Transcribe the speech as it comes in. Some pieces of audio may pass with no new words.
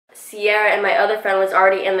Sierra and my other friend was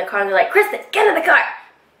already in the car, and they're like, Kristen, get in the car!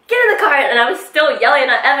 Get in the car! And I was still yelling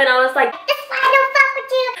at Evan. I was like, that's why I don't fuck with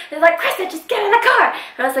you! They're like, Kristen, just get in the car!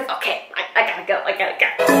 And I was like, okay, I gotta go, I gotta go.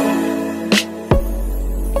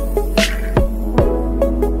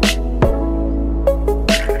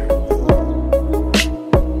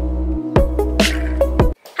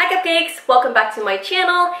 Welcome back to my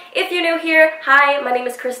channel. If you're new here, hi, my name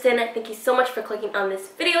is Kristen. Thank you so much for clicking on this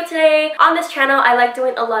video today. On this channel, I like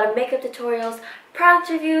doing a lot of makeup tutorials, product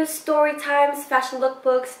reviews, story times, fashion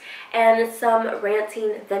lookbooks, and some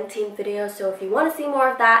ranting, venting videos. So if you want to see more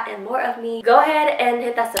of that and more of me, go ahead and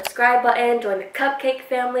hit that subscribe button, join the Cupcake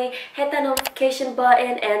family, hit that notification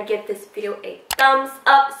button, and give this video a thumbs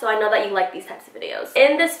up so I know that you like these types of videos.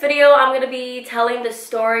 In this video, I'm going to be telling the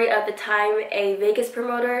story of the time a Vegas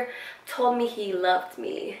promoter told me he loved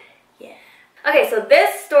me. Yeah. Okay, so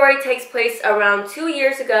this story takes place around 2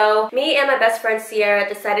 years ago. Me and my best friend Sierra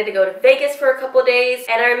decided to go to Vegas for a couple of days,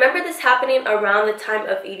 and I remember this happening around the time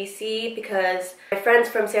of EDC because my friends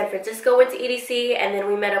from San Francisco went to EDC, and then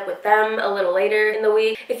we met up with them a little later in the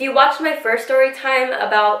week. If you watched my first story time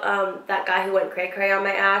about that guy who went cray on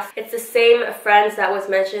my ass, it's the same friends that was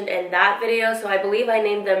mentioned in that video, so I believe I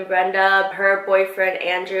named them Brenda, her boyfriend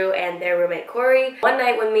Andrew, and their roommate Corey. One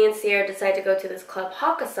night when me and Sierra decided to go to this club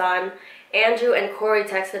Hakkasan, Andrew and Corey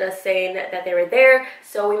texted us saying that they were there,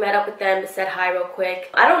 so we met up with them, said hi real quick.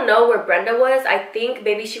 I don't know where Brenda was. I think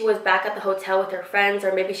maybe she was back at the hotel with her friends,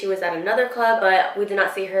 or maybe she was at another club, but we did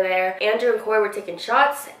not see her there. Andrew and Corey were taking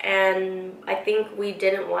shots, and I think we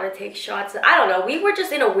didn't want to take shots. I don't know. We were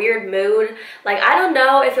just in a weird mood. Like, I don't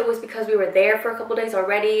know if it was because we were there for a couple days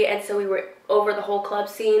already, and so we were over the whole club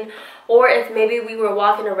scene, or if maybe we were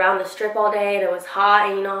walking around the strip all day and it was hot,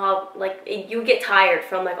 and you know how like you get tired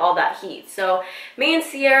from like all that heat. So me and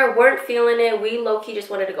Sierra weren't feeling it. We low-key just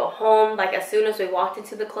wanted to go home like as soon as we walked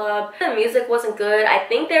into the club. The music wasn't good. I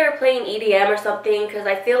think they were playing EDM or something, because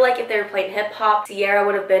I feel like if they were playing hip-hop, Sierra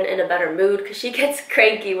would have been in a better mood because she gets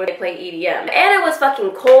cranky when they play EDM. And it was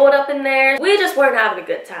fucking cold up in there. We just weren't having a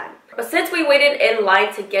good time. But since we waited in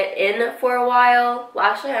line to get in for a while, well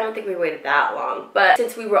actually I don't think we waited that long, but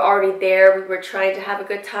since we were already there, we were trying to have a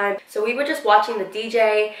good time. So we were just watching the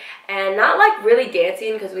DJ and not like really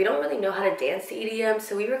dancing, because we don't really know how to dance to EDM,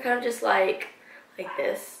 so we were kind of just like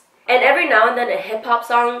this. And every now and then a hip hop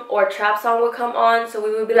song or trap song would come on, so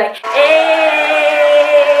we would be like, hey!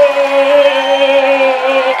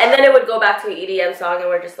 And then it would go back to an EDM song and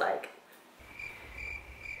we're just like,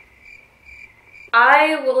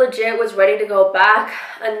 I legit was ready to go back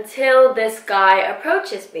until this guy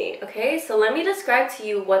approaches me, okay? So let me describe to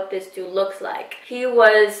you what this dude looks like. He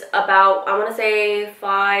was about, I want to say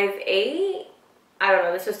 5'8". I don't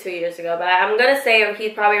know, this was 2 years ago, but I'm gonna say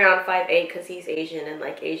he's probably around 5'8" because he's Asian, and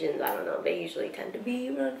like Asians, I don't know, they usually tend to be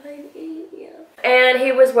around 5'8", yeah. And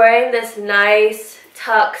he was wearing this nice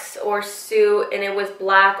tux or suit, and it was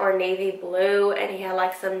black or navy blue, and he had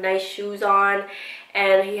like some nice shoes on,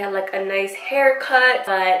 and he had like a nice haircut.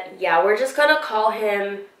 But yeah, we're just gonna call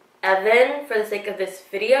him Evan for the sake of this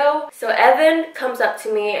video. So Evan comes up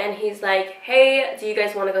to me and he's like, hey, do you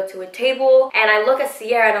guys want to go to a table? And I look at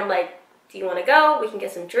Sierra and I'm like, do you want to go? We can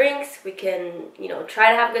get some drinks. We can, you know,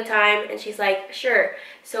 try to have a good time. And she's like, sure.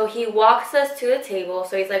 So he walks us to the table.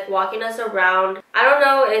 So he's like walking us around. I don't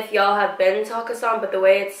know if y'all have been to Hakkasan, but the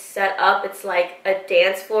way it's set up, it's like a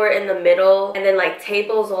dance floor in the middle, and then like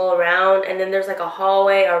tables all around, and then there's like a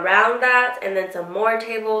hallway around that, and then some more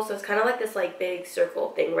tables. So it's kind of like this like big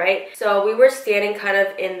circle thing, right? So we were standing kind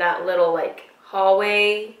of in that little like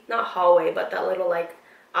hallway, not hallway, but that little like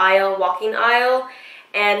aisle, walking aisle.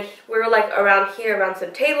 And we were like around here, around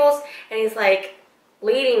some tables, and he's like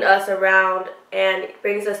leading us around and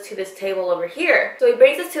brings us to this table over here. So he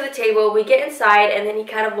brings us to the table, we get inside, and then he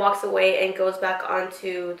kind of walks away and goes back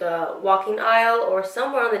onto the walking aisle or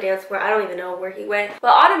somewhere on the dance floor. I don't even know where he went.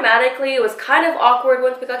 But automatically it was kind of awkward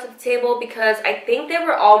once we got to the table, because I think they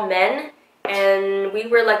were all men and we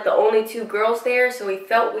were like the only 2 girls there, so we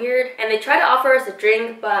felt weird. And they tried to offer us a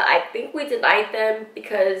drink, but I think we denied them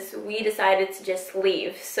because we decided to just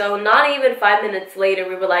leave. So not even 5 minutes later,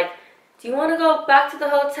 we were like, do you want to go back to the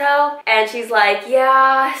hotel? And she's like,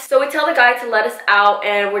 yeah. So we tell the guy to let us out,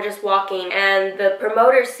 and we're just walking, and the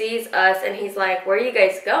promoter sees us and he's like, where are you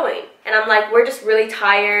guys going? And I'm like, we're just really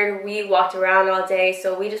tired. We walked around all day,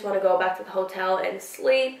 so we just want to go back to the hotel and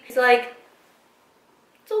sleep. He's like,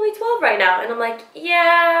 it's only 12 right now. And I'm like,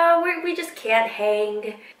 yeah, we just can't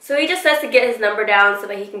hang. So he just says to get his number down so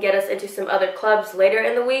that he can get us into some other clubs later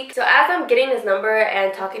in the week. So as I'm getting his number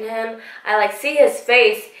and talking to him, I like see his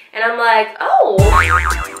face, and I'm like, oh,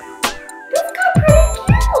 this got pretty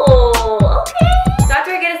cute. Okay. So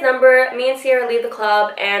after I get his number, after, me and Sierra leave the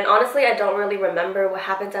club, and honestly I don't really remember what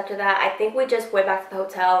happens after that. I think we just went back to the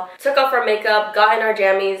hotel, took off our makeup, got in our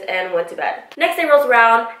jammies, and went to bed. Next day rolls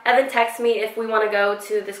around, Evan texts me if we want to go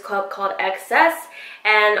to this club called XS,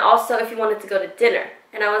 and also if he wanted to go to dinner.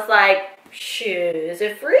 And I was like, shit, is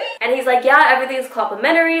it free? And he's like, yeah, everything's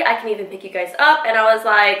complimentary, I can even pick you guys up. And I was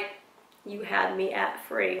like, you had me at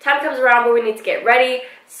free. Time comes around where we need to get ready.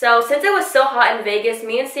 So since it was so hot in Vegas,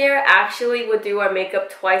 me and Sierra actually would do our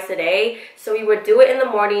makeup twice a day. So we would do it in the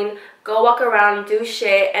morning, go walk around, do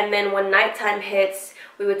shit, and then when nighttime hits,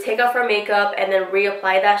 we would take off our makeup and then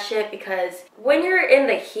reapply that shit, because when you're in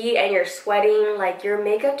the heat and you're sweating, like your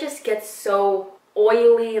makeup just gets so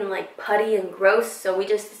oily and like putty and gross. So we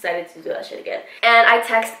just decided to do that shit again. And I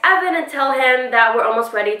text Evan and tell him that we're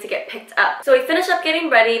almost ready to get picked up. So we finish up getting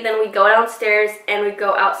ready, then we go downstairs and we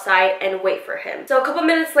go outside and wait for him. So a couple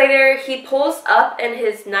minutes later, he pulls up in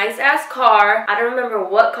his nice ass car. I don't remember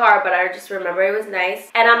what car, but I just remember it was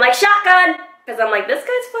nice. And I'm like, shotgun! Because I'm like, this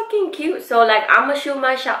guy's fucking cute, so like I'm gonna shoot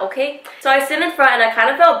my shot, okay? So I sit in front and I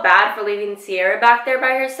kind of felt bad for leaving Sierra back there by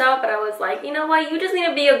herself, but I was like, you know what, you just need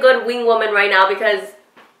to be a good wing woman right now, because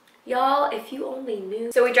y'all, if you only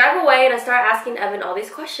knew. So we drive away and I start asking Evan all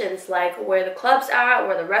these questions, like where the club's at,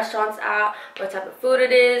 where the restaurant's at, what type of food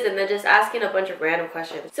it is, and then just asking a bunch of random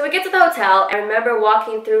questions. So we get to the hotel, and I remember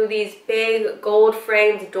walking through these big gold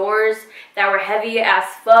framed doors that were heavy as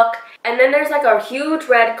fuck. And then there's like a huge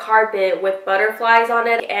red carpet with butterflies on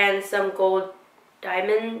it and some gold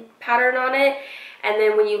diamond pattern on it. And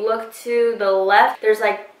then when you look to the left, there's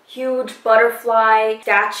like huge butterfly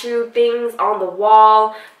statue things on the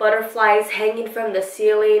wall, butterflies hanging from the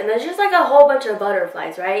ceiling, and there's just like a whole bunch of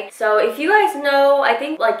butterflies, right? So if you guys know, I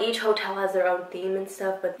think like each hotel has their own theme and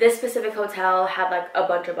stuff, but this specific hotel had like a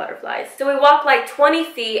bunch of butterflies. So we walk like 20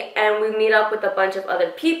 feet and we meet up with a bunch of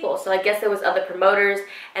other people. So I guess there was other promoters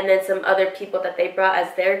and then some other people that they brought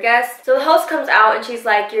as their guests. So the host comes out and she's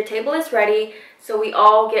like, your table is ready. So we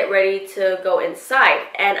all get ready to go inside.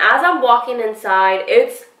 And as I'm walking inside,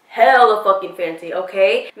 it's hella fucking fancy,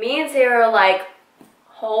 okay? Me and Sarah are like,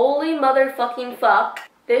 holy motherfucking fuck.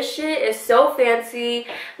 This shit is so fancy.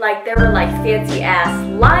 Like, there were like fancy ass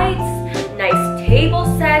lights, nice table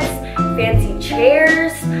sets, fancy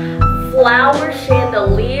chairs, flower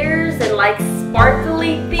chandeliers, and like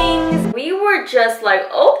sparkly things. We were just like,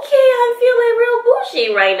 okay, I'm feeling real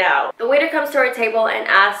bougie right now. The waiter comes to our table and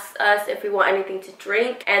asks us if we want anything to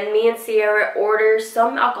drink, and me and Sierra order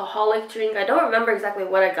some alcoholic drink. I don't remember exactly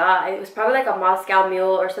what I got. It was probably like a Moscow Mule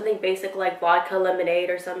or something basic like vodka lemonade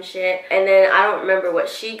or some shit. And then I don't remember what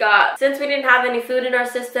she got. Since we didn't have any food in our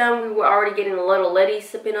system, we were already getting a little litty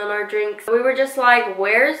sipping on our drinks. We were just like,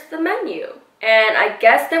 where's the menu? And I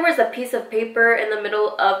guess there was a piece of paper in the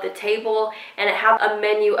middle of the table and it had a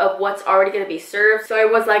menu of what's already going to be served. So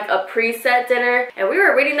it was like a preset dinner and we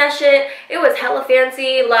were reading that shit. It was hella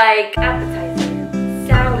fancy, like appetizer,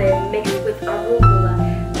 salad mixed with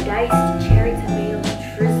arugula, diced cherry tomatoes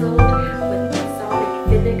drizzled with balsamic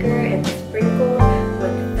vinegar and sprinkled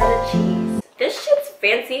with feta cheese. This shit's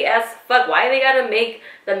fancy as fuck. Why they gotta make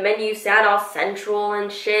the menu sound all sensual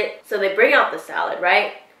and shit? So they bring out the salad,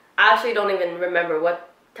 right? I actually don't even remember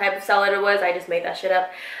what type of salad it was. I just made that shit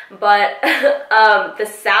up. But the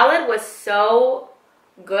salad was so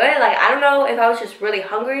good. Like, I don't know if I was just really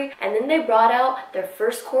hungry. And then they brought out their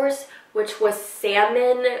first course, which was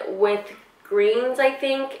salmon with greens, I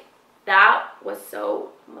think. That was so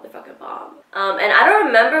motherfucking bomb. And I don't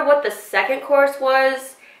remember what the second course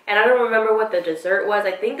was. And I don't remember what the dessert was.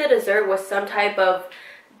 I think the dessert was some type of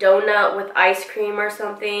donut with ice cream or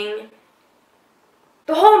something.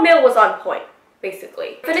 The whole meal was on point,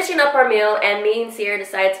 basically. Finishing up our meal, and me and Sierra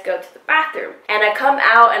decided to go to the bathroom. And I come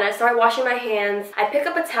out and I start washing my hands. I pick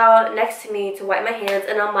up a towel next to me to wipe my hands,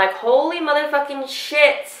 and I'm like, holy motherfucking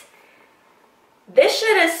shit. This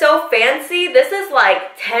shit is so fancy. This is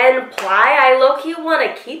like 10 ply. I low-key want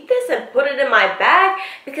to keep this and put it in my bag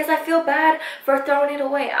because I feel bad for throwing it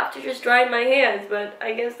away after just drying my hands. But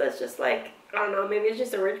I guess that's just like, I don't know, maybe it's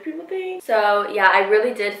just a rich people thing. So yeah, I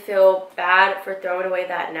really did feel bad for throwing away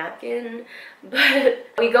that napkin. But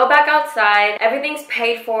we go back outside, everything's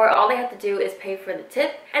paid for, all they have to do is pay for the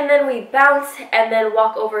tip, and then we bounce and then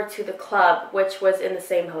walk over to the club, which was in the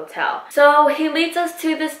same hotel. So he leads us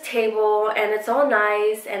to this table and it's all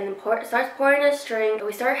nice, and starts pouring us drink.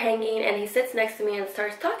 We start hanging and he sits next to me and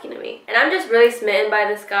starts talking to me. And I'm just really smitten by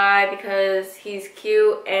this guy because he's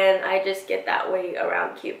cute, and I just get that way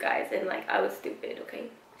around cute guys, and like, I was stupid, okay?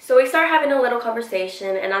 So we start having a little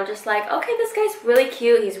conversation, and I'm just like, okay, this guy's really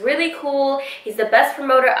cute. He's really cool. He's the best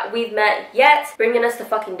promoter we've met yet, bringing us to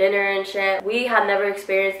fucking dinner and shit. We had never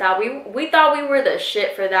experienced that. We thought we were the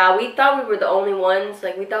shit for that. We thought we were the only ones.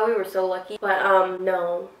 Like, we thought we were so lucky. But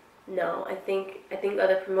no, I think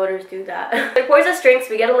other promoters do that. He pours us drinks,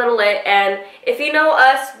 we get a little lit, and if you know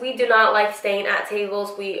us, we do not like staying at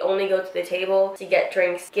tables. We only go to the table to get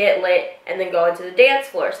drinks, get lit, and then go into the dance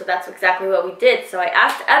floor. So that's exactly what we did. So I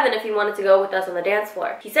asked Evan if he wanted to go with us on the dance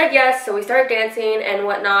floor. He said yes, so we started dancing and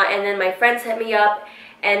whatnot, and then my friends hit me up,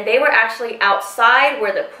 and they were actually outside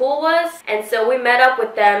where the pool was, and so we met up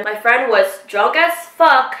with them. My friend was drunk as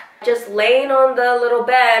fuck, just laying on the little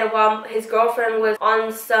bed while his girlfriend was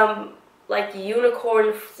on some like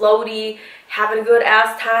unicorn floaty, having a good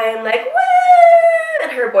ass time, like woo!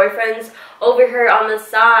 And her boyfriend's over here on the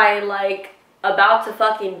side like about to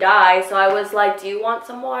fucking die. So I was like, do you want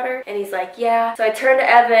some water? And he's like, yeah. So I turned to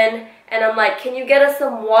Evan and I'm like, can you get us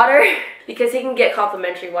some water? Because he can get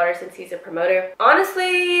complimentary water since he's a promoter.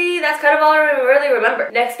 Honestly, that's kind of all I really remember.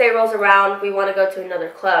 Next day rolls around, we want to go to another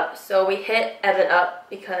club. So we hit Evan up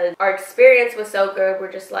because our experience was so good.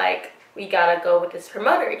 We're just like, we gotta go with this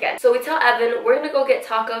promoter again. So we tell Evan, we're gonna go get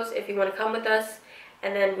tacos if you want to come with us,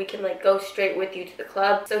 and then we can like go straight with you to the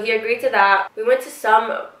club. So he agreed to that. We went to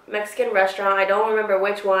some Mexican restaurant, I don't remember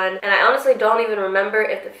which one, and I honestly don't even remember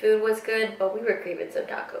if the food was good, but we were craving some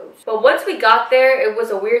tacos. But once we got there, it was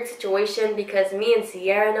a weird situation because me and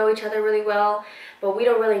Sierra know each other really well, but we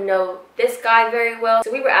don't really know this guy very well.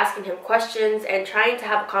 So we were asking him questions and trying to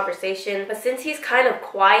have a conversation, but since he's kind of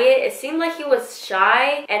quiet, it seemed like he was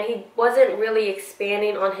shy and he wasn't really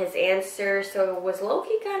expanding on his answer, so it was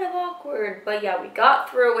low-key kind of awkward. But yeah, we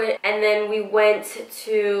got through it, and then we went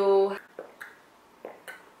to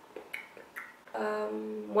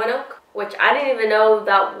One Oak, which I didn't even know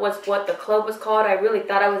that was what the club was called. I really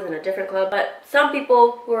thought I was in a different club, but some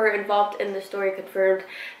people who were involved in the story confirmed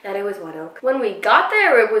that it was One Oak. When we got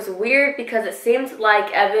there, it was weird because it seemed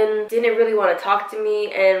like Evan didn't really want to talk to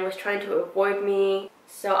me and was trying to avoid me.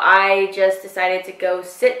 So I just decided to go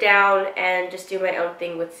sit down and just do my own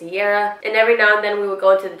thing with Sierra. And every now and then we would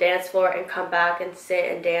go into the dance floor and come back and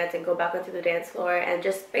sit and dance and go back onto the dance floor and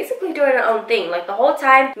just basically doing our own thing. Like the whole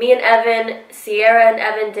time, me and Evan, Sierra and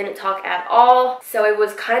Evan didn't talk at all. So it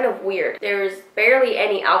was kind of weird. There was barely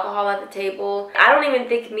any alcohol at the table. I don't even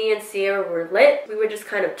think me and Sierra were lit. We were just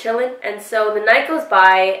kind of chilling. And so the night goes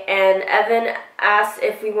by and Evan asked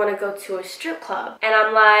if we want to go to a strip club. And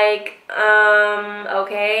I'm like,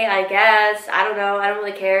 okay, I guess. I don't know. I don't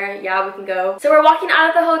really care. Yeah, we can go. So we're walking out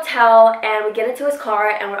of the hotel and we get into his car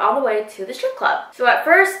and we're on the way to the strip club. So at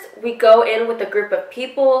first we go in with a group of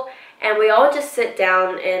people and we all just sit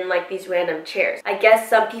down in like these random chairs. I guess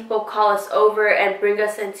some people call us over and bring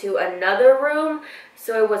us into another room.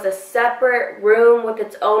 So it was a separate room with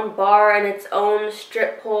its own bar and its own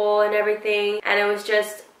strip pole and everything. And it was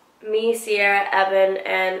just me, Sierra, Evan,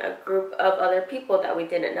 and a group of other people that we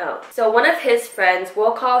didn't know. So one of his friends,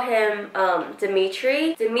 we'll call him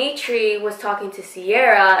Dimitri. Dimitri was talking to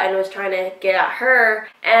Sierra and was trying to get at her.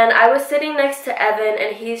 And I was sitting next to Evan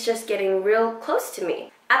and he's just getting real close to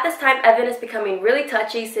me. At this time, Evan is becoming really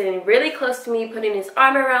touchy, sitting really close to me, putting his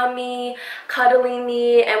arm around me, cuddling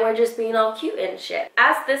me, and we're just being all cute and shit.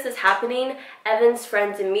 As this is happening, Evan's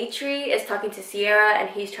friend Dimitri is talking to Sierra and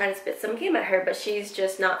he's trying to spit some game at her, but she's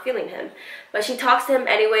just not feeling him. But she talks to him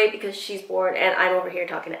anyway because she's bored and I'm over here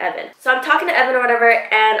talking to Evan. So I'm talking to Evan or whatever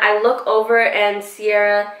and I look over and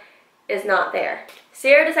Sierra is not there.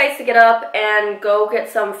 Sierra decides to get up and go get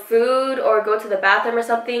some food or go to the bathroom or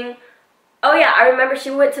something. Oh yeah, I remember she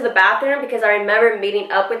went to the bathroom because I remember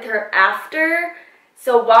meeting up with her after.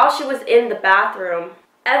 So while she was in the bathroom,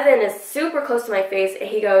 Evan is super close to my face and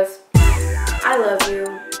he goes, I love you.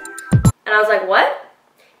 And I was like, what?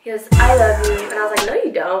 He goes, I love you. And I was like, no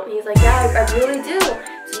you don't. And he's like, yeah, I really do.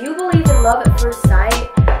 Do you believe in love at first sight?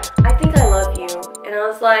 I think I love you. And I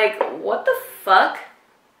was like, what the fuck?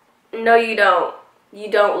 No you don't. You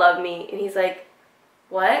don't love me. And he's like,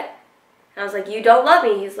 what? And I was like, you don't love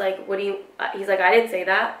me. He's like, what do you, he's like, I didn't say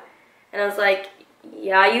that. And I was like,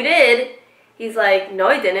 yeah, you did. He's like, no,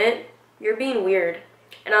 I didn't. You're being weird.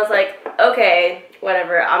 And I was like, okay,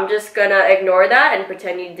 whatever. I'm just gonna ignore that and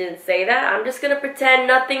pretend you didn't say that. I'm just gonna pretend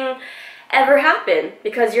nothing ever happened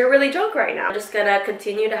because you're really drunk right now. I'm just gonna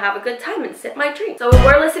continue to have a good time and sip my drink. So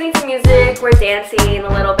we're listening to music, we're dancing a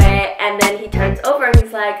little bit, and then he turns over and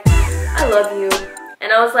he's like, I love you.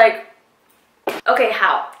 And I was like, okay,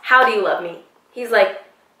 how? How do you love me? He's like,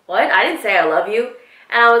 what? I didn't say I love you.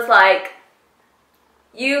 And I was like,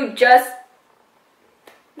 you just...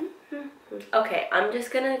 Okay, I'm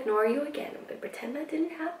just gonna ignore you again. I'm gonna pretend that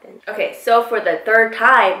didn't happen. Okay, so for the third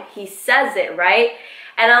time, he says it, right?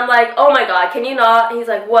 And I'm like, oh my god, can you not? He's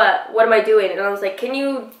like, what? What am I doing? And I was like,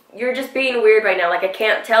 you're just being weird right now. Like, I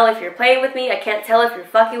can't tell if you're playing with me. I can't tell if you're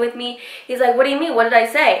fucking with me. He's like, what do you mean? What did I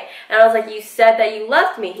say? And I was like, you said that you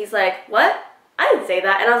loved me. He's like, what? I didn't say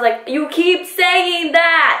that. And I was like, you keep saying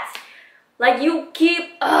that. Like, you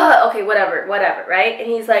keep, okay, whatever, right? And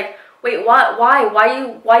he's like, wait, what? Why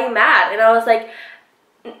are you mad? And I was like,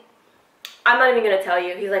 I'm not even gonna tell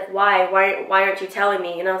you. He's like, why aren't you telling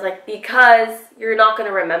me? And I was like, because you're not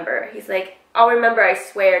gonna remember. He's like, I'll remember, I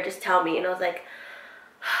swear, just tell me. And I was like,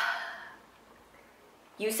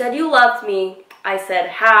 you said you loved me. I said,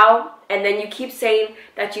 how? And then you keep saying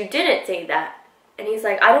that you didn't say that. And he's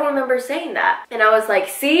like, I don't remember saying that. And I was like,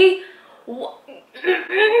 see?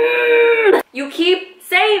 You keep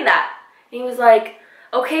saying that. And he was like,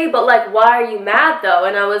 okay, but like, why are you mad though?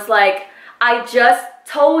 And I was like, I just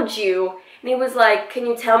told you. And he was like, can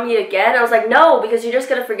you tell me again? I was like, no, because you're just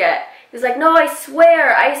gonna forget. He was like, no, I swear.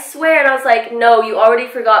 And I was like, no, you already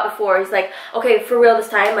forgot before. He's like, okay, for real this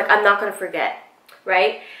time, like, I'm not gonna forget,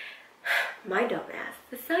 right? My dumb ass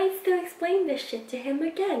decides to explain this shit to him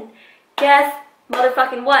again. Guess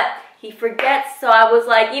motherfucking what? He forgets. So I was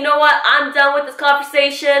like, you know what? I'm done with this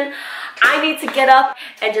conversation. I need to get up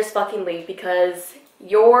and just fucking leave because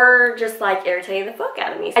you're just like irritating the fuck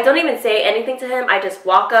out of me. I don't even say anything to him. I just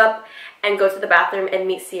walk up and go to the bathroom and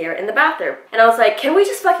meet Sierra in the bathroom. And I was like, can we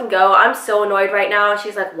just fucking go? I'm so annoyed right now. And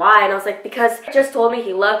she's like, why? And I was like, because he just told me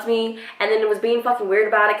he loved me and then it was being fucking weird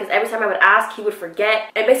about it because every time I would ask, he would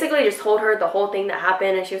forget. And basically just told her the whole thing that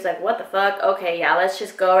happened and she was like, what the fuck? Okay, yeah, let's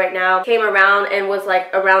just go right now. Came around and was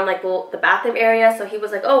like around like the bathroom area. So he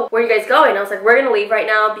was like, oh, where are you guys going? And I was like, we're gonna leave right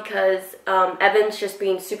now because Evan's just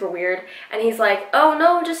being super weird. And he's like, oh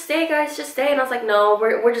no, just stay guys, just stay. And I was like, no,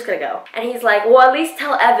 we're just gonna go. And he's like, well, at least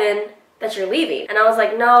tell Evan that you're leaving. And I was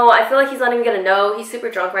like, no, I feel like he's not even gonna know. He's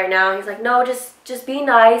super drunk right now. He's like, no, just be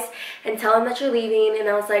nice and tell him that you're leaving. And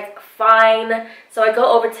I was like, fine. So I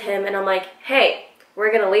go over to him and I'm like, hey,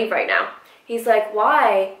 we're gonna leave right now. He's like,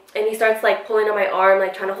 why? And he starts like pulling on my arm,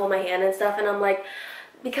 like trying to hold my hand and stuff. And I'm like,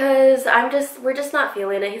 because we're just not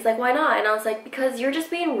feeling it. He's like, why not? And I was like, because you're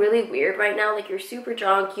just being really weird right now. Like, you're super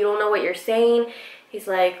drunk. You don't know what you're saying. He's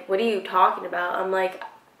like, what are you talking about? I'm like,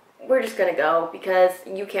 we're just gonna go because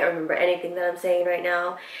you can't remember anything that I'm saying right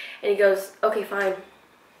now. And he goes, okay, fine.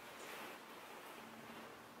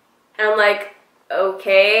 And I'm like,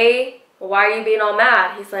 okay, well, why are you being all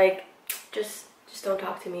mad? He's like, just don't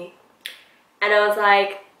talk to me. And I was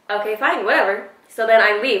like, okay, fine, whatever. So then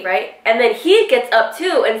I leave, right? And then he gets up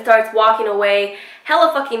too and starts walking away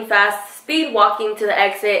hella fucking fast, speed walking to the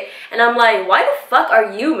exit. And I'm like, why the fuck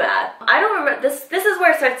are you mad? I don't remember. This is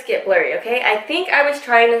where it starts to get blurry, okay? I think I was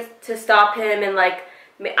trying to stop him and like,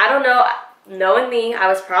 I don't know, knowing me, I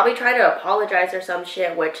was probably trying to apologize or some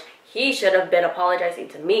shit, which he should have been apologizing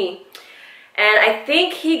to me. And I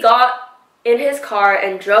think he got in his car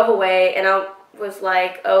and drove away, and I was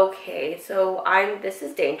like, okay, so this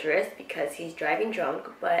is dangerous because he's driving drunk,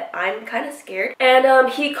 but I'm kind of scared. And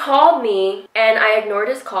he called me and I ignored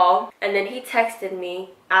his call, and then he texted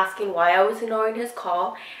me asking why I was ignoring his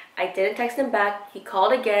call. I didn't text him back. He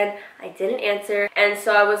called again. I didn't answer. And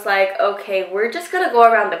so I was like, okay, we're just gonna go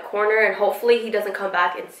around the corner and hopefully he doesn't come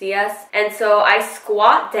back and see us. And so I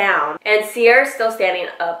squat down and Sierra's still standing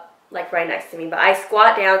up like right next to me, but I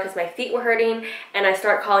squat down because my feet were hurting and I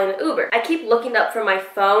start calling an Uber. I keep looking up from my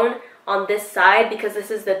phone on this side because this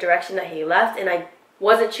is the direction that he left and I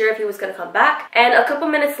wasn't sure if he was gonna come back. And a couple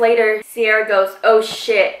minutes later, Sierra goes, oh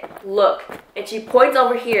shit, look. And she points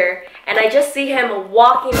over here and I just see him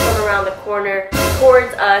walking from around the corner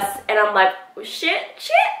towards us, and I'm like, oh, shit,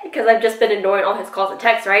 because I've just been ignoring all his calls and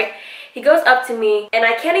texts, right? He goes up to me, and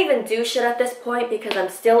I can't even do shit at this point because I'm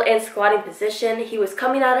still in squatting position. He was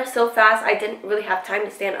coming at us so fast, I didn't really have time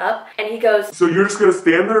to stand up. And he goes, so you're just gonna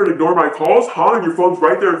stand there and ignore my calls, huh? And your phone's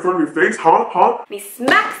right there in front of your face, huh? And he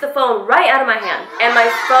smacks the phone right out of my hand. And my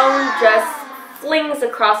phone just flings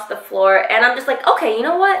across the floor. And I'm just like, okay, you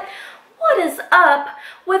know what? What is up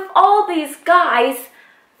with all these guys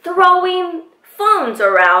throwing phones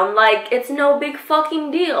around like it's no big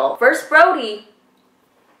fucking deal? First Brody.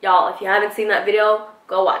 Y'all, if you haven't seen that video,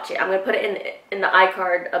 go watch it. I'm gonna put it in the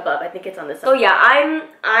iCard above. I think it's on this side. So yeah,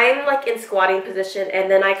 I'm like in squatting position, and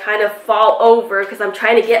then I kind of fall over because I'm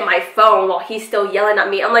trying to get my phone while he's still yelling at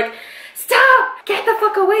me. I'm like, stop! Get the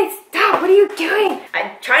fuck away! Stop! What are you doing?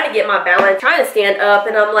 I'm trying to get my balance, trying to stand up,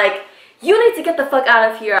 and I'm like, you need to get the fuck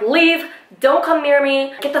out of here. Leave. Don't come near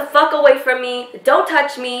me. Get the fuck away from me. Don't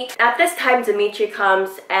touch me. At this time, Dimitri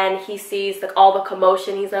comes and he sees like all the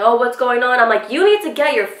commotion. He's like, oh, what's going on? I'm like, you need to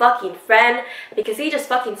get your fucking friend, because he just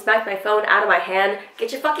fucking smacked my phone out of my hand.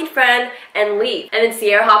 Get your fucking friend and leave. And then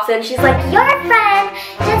Sierra hops in. She's like, your friend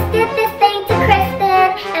just did this thing to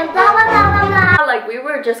Kristen and blah, blah, blah, blah, blah. Like, we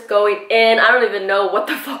were just going in. I don't even know what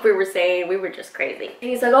the fuck we were saying. We were just crazy. And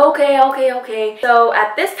he's like, okay. So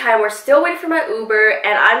at this time, we're still waiting for my Uber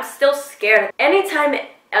and I'm still scared. Anytime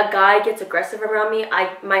a guy gets aggressive around me,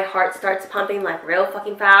 my heart starts pumping like real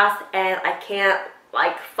fucking fast and I can't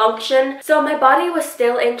like function. So my body was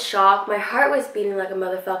still in shock. My heart was beating like a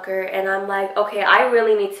motherfucker and I'm like, okay, I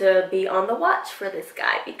really need to be on the watch for this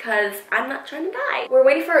guy because I'm not trying to die. We're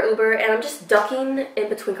waiting for our Uber and I'm just ducking in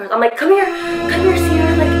between cars. I'm like, come here,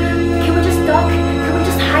 Sierra, like, can we just duck? Can we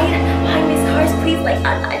just hide behind these cars, please? Like,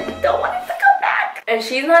 I don't want it to come back. And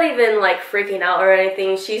she's not even like freaking out or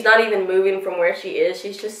anything. She's not even moving from where she is.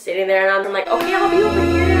 She's just sitting there and I'm like, okay, I'll be over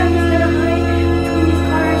here. I'm just gonna hide between these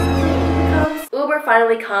cars until Uber comes. Uber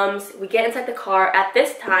finally comes. We get inside the car. At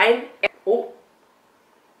this time, oh,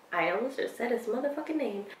 I almost just said his motherfucking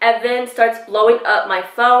name. Evan starts blowing up my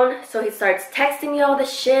phone. So he starts texting me all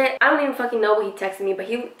this shit. I don't even fucking know what he texted me, but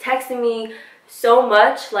he texted me so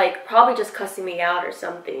much, like probably just cussing me out or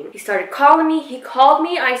something. He started calling me. He called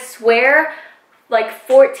me, I swear, like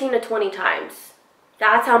 14 to 20 times.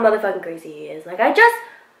 That's how motherfucking crazy he is. Like, I just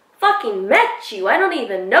fucking met you. I don't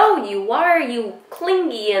even know you. Why are you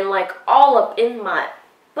clingy and like all up in my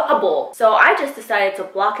bubble? So I just decided to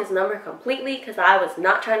block his number completely because I was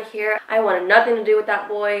not trying to hear. I wanted nothing to do with that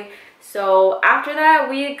boy. So after that,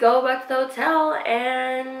 we go back to the hotel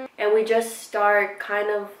and we just start kind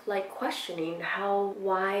of like questioning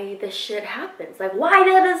why this shit happens. Like, why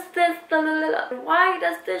does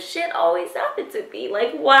this shit always happen to me?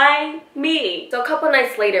 Like, why me? So a couple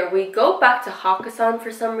nights later, we go back to Hakkasan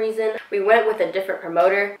for some reason. We went with a different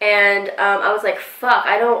promoter and I was like, fuck,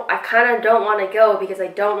 I kind of don't want to go because I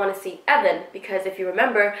don't want to see Evan, because if you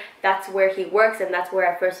remember, that's where he works and that's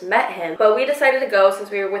where I first met him. But we decided to go since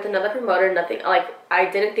we were with another promoter. Nothing, like, I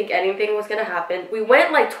didn't think anything was gonna happen. We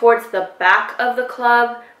went like towards the back of the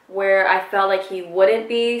club where I felt like he wouldn't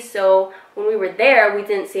be, so when we were there we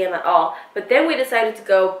didn't see him at all. But then we decided to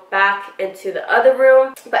go back into the other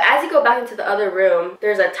room. But as you go back into the other room,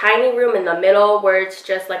 there's a tiny room in the middle where it's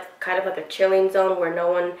just like kind of like a chilling zone where no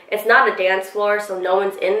one, it's not a dance floor, so no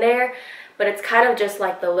one's in there. But it's kind of just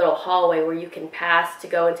like the little hallway where you can pass to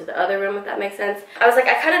go into the other room, if that makes sense. I was like,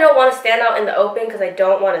 I kind of don't want to stand out in the open because I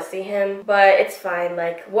don't want to see him, but it's fine.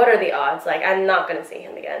 Like, what are the odds? Like, I'm not going to see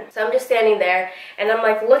him again. So I'm just standing there and I'm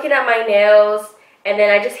like looking at my nails, and then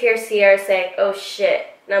I just hear Sierra say, oh shit.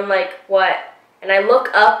 And I'm like, what? And I look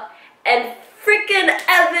up and freaking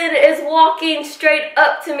Evan is walking straight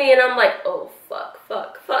up to me and I'm like, oh fuck.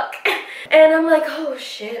 And I'm like, oh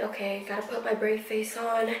shit, okay, gotta put my brave face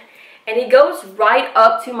on. And he goes right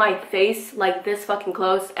up to my face, like this fucking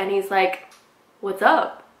close, and he's like, what's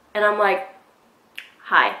up? And I'm like,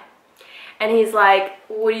 hi. And he's like,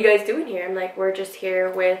 what are you guys doing here? I'm like, we're just here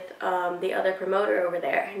with the other promoter over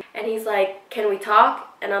there. And he's like, can we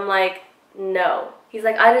talk? And I'm like, no. He's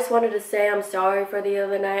like, I just wanted to say I'm sorry for the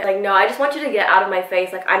other night. Like, no, I just want you to get out of my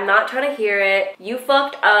face. Like, I'm not trying to hear it. You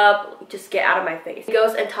fucked up. Just get out of my face. He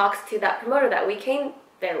goes and talks to that promoter that we came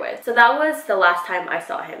there with. So that was the last time I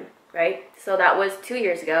saw him. Right? So that was 2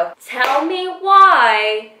 years ago. Tell me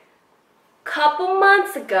why, couple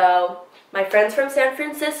months ago, my friends from San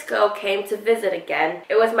Francisco came to visit again.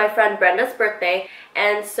 It was my friend Brenda's birthday,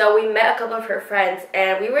 and so we met a couple of her friends,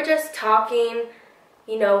 and we were just talking,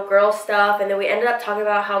 you know, girl stuff, and then we ended up talking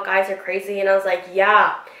about how guys are crazy, and I was like,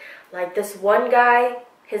 yeah, like this one guy,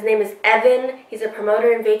 his name is Evan, he's a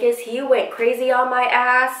promoter in Vegas, he went crazy on my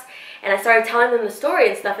ass. And I started telling them the story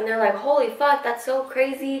and stuff, and they're like, holy fuck, that's so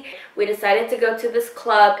crazy. We decided to go to this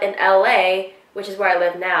club in LA, which is where I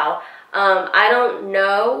live now. I don't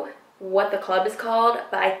know what the club is called,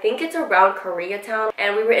 but I think it's around Koreatown.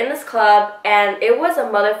 And we were in this club, and it was a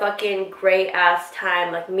motherfucking great ass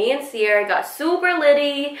time. Like, me and Sierra got super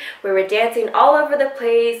litty. We were dancing all over the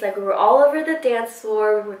place. Like, we were all over the dance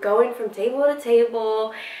floor. We were going from table to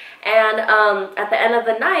table. And at the end of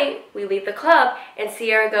the night, we leave the club, and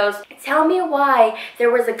Sierra goes, tell me why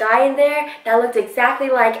there was a guy in there that looked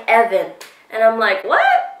exactly like Evan. And I'm like,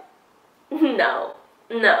 what? No,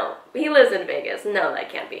 he lives in Vegas. No,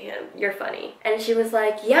 that can't be him. You're funny. And she was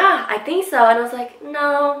like, yeah, I think so. And I was like,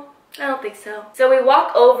 no, I don't think so. So we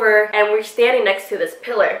walk over and we're standing next to this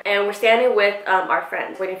pillar, and we're standing with our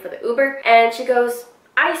friends waiting for the Uber, and she goes,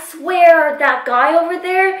 I swear that guy over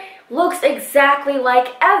there looks exactly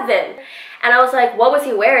like Evan. And I was like, what was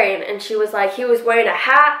he wearing? And she was like, he was wearing a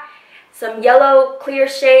hat, some yellow clear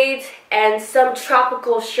shades, and some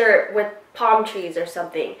tropical shirt with palm trees or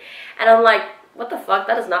something. And I'm like, what the fuck?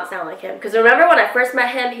 That does not sound like him. Because remember when I first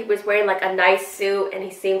met him, he was wearing like a nice suit and he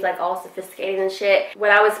seemed like all sophisticated and shit. When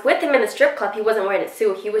I was with him in the strip club, he wasn't wearing a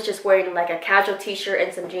suit. He was just wearing like a casual t-shirt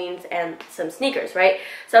and some jeans and some sneakers, right?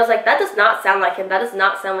 So I was like, that does not sound like him. That does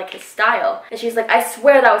not sound like his style. And she's like, I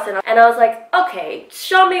swear that was him. And I was like, okay,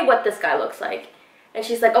 show me what this guy looks like. And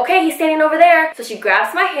she's like, okay, he's standing over there. So she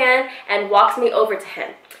grabs my hand and walks me over to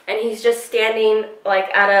him. And he's just standing like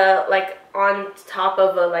at a, like on top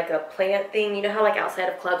of a, like a plant thing. You know how like outside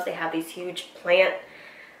of clubs they have these huge plant,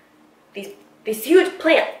 these huge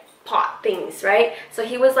plant pot things, right? So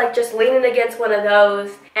he was like just leaning against one of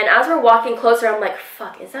those. And as we're walking closer, I'm like,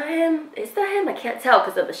 fuck, is that him? Is that him? I can't tell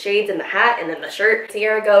because of the shades and the hat and then the shirt.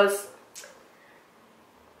 Sierra goes,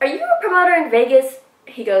 are you a promoter in Vegas?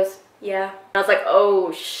 He goes, yeah. I was like,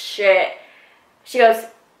 oh shit. She goes,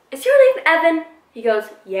 is your name Evan? He goes,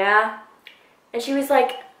 yeah. And she was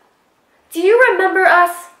like, do you remember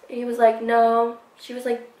us? And he was like, no. She was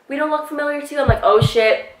like, we don't look familiar to you. I'm like, oh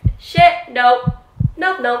shit. Shit, nope.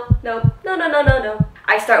 Nope, nope, nope. No, no, no, no, no.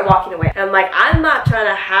 I start walking away. And I'm like, I'm not trying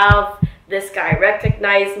to have this guy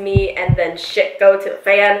recognize me and then shit go to the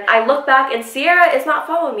fan. I look back and Sierra is not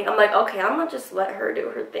following me. I'm like, okay, I'm gonna just let her do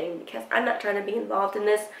her thing because I'm not trying to be involved in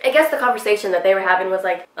this. I guess the conversation that they were having was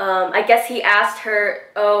like, I guess he asked her,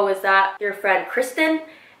 oh, is that your friend Kristen?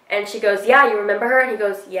 And she goes, yeah, you remember her? And he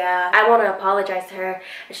goes, yeah, I want to apologize to her.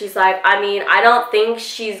 And she's like, I mean, I don't think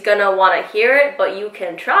she's gonna want to hear it, but you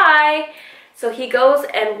can try. So he goes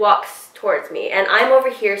and walks towards me, and I'm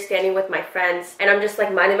over here standing with my friends, and I'm just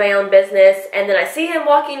like minding my own business, and then I see him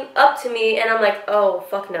walking up to me, and I'm like, oh,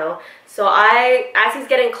 fuck no. So as he's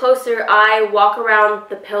getting closer, I walk around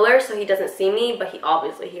the pillar so he doesn't see me, but he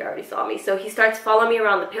already saw me. So he starts following me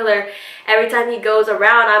around the pillar. Every time he goes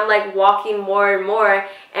around, I'm like walking more and more,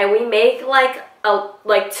 and we make like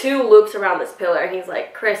 2 loops around this pillar, and he's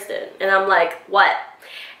like, Kristen, and I'm like, what?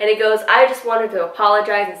 And he goes, I just wanted to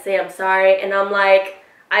apologize and say I'm sorry, and I'm like,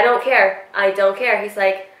 I don't care. I don't care. He's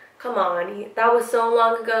like, come on, that was so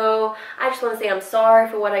long ago. I just want to say I'm sorry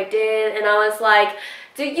for what I did. And I was like,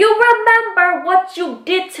 do you remember what you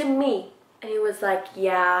did to me? And he was like,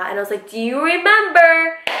 yeah. And I was like, do you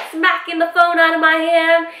remember smacking the phone out of my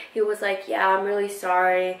hand? He was like, yeah, I'm really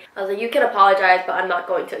sorry. I was like, you can apologize, but I'm not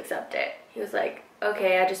going to accept it. He was like,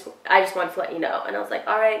 okay, I just wanted to let you know. And I was like,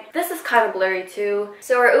 all right. This is kind of blurry too.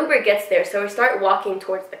 So our Uber gets there, so we start walking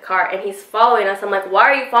towards the car, and he's following us. I'm like, why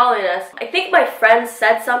are you following us? I think my friend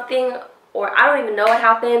said something, or I don't even know what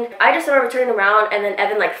happened. I just remember turning around and then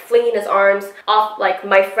Evan like flinging his arms off like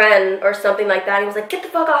my friend or something like that. He was like, get the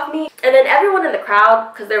fuck off me. And then everyone in the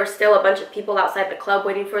crowd, because there were still a bunch of people outside the club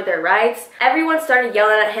waiting for their rides, everyone started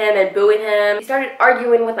yelling at him and booing him. He started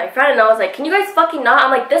arguing with my friend, and I was like, can you guys fucking not? I'm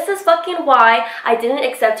like, this is fucking why I didn't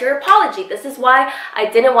accept your apology. This is why I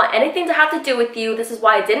didn't want anything to have to do with you. This is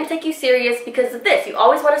why I didn't take you serious, because of this. You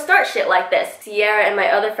always want to start shit like this. Sierra and my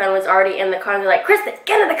other friend was already in the car, and they're like, Kristen,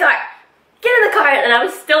 get in the car. Get in the car. And I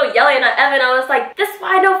was still yelling at Evan. I was like, this is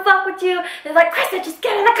why I don't fuck with you. They're like, Kristen, just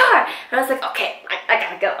get in the car. And I was like, okay, I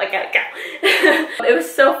gotta go, I gotta go. It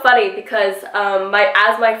was so funny because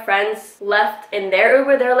as my friends left in their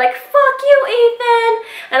Uber, they're like, fuck you, Ethan.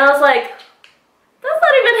 And I was like, that's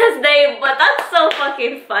not even his name, but that's so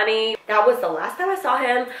fucking funny. That was the last time I saw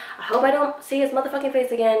him. I hope I don't see his motherfucking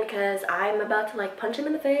face again, because I'm about to like punch him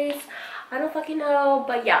in the face. I don't fucking know,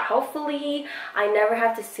 but yeah, hopefully I never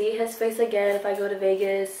have to see his face again if I go to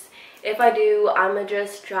Vegas. If I do, I'm gonna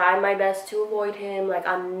just try my best to avoid him. Like,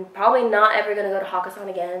 I'm probably not ever gonna go to Hakkasan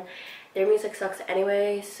again. Their music sucks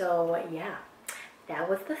anyway, so yeah. That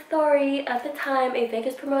was the story of the time a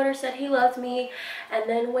Vegas promoter said he loves me and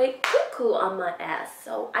then went cuckoo on my ass.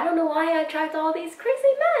 So I don't know why I attract all these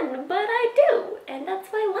crazy men, but I do, and that's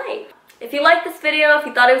my life. If you liked this video, if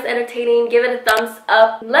you thought it was entertaining, give it a thumbs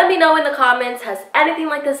up. Let me know in the comments, has anything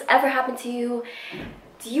like this ever happened to you?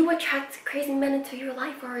 Do you attract crazy men into your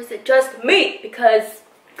life, or is it just me? Because,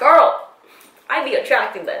 girl, I be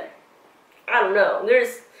attracting them. I don't know.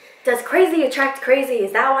 Does crazy attract crazy?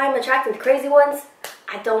 Is that why I'm attracting the crazy ones?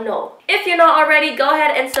 I don't know. If you're not already, go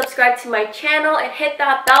ahead and subscribe to my channel and hit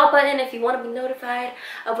that bell button if you want to be notified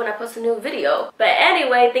of when I post a new video. But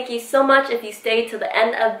anyway, thank you so much if you stayed to the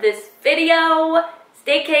end of this video.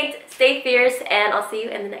 Stay caked, stay fierce, and I'll see you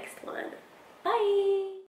in the next one. Bye!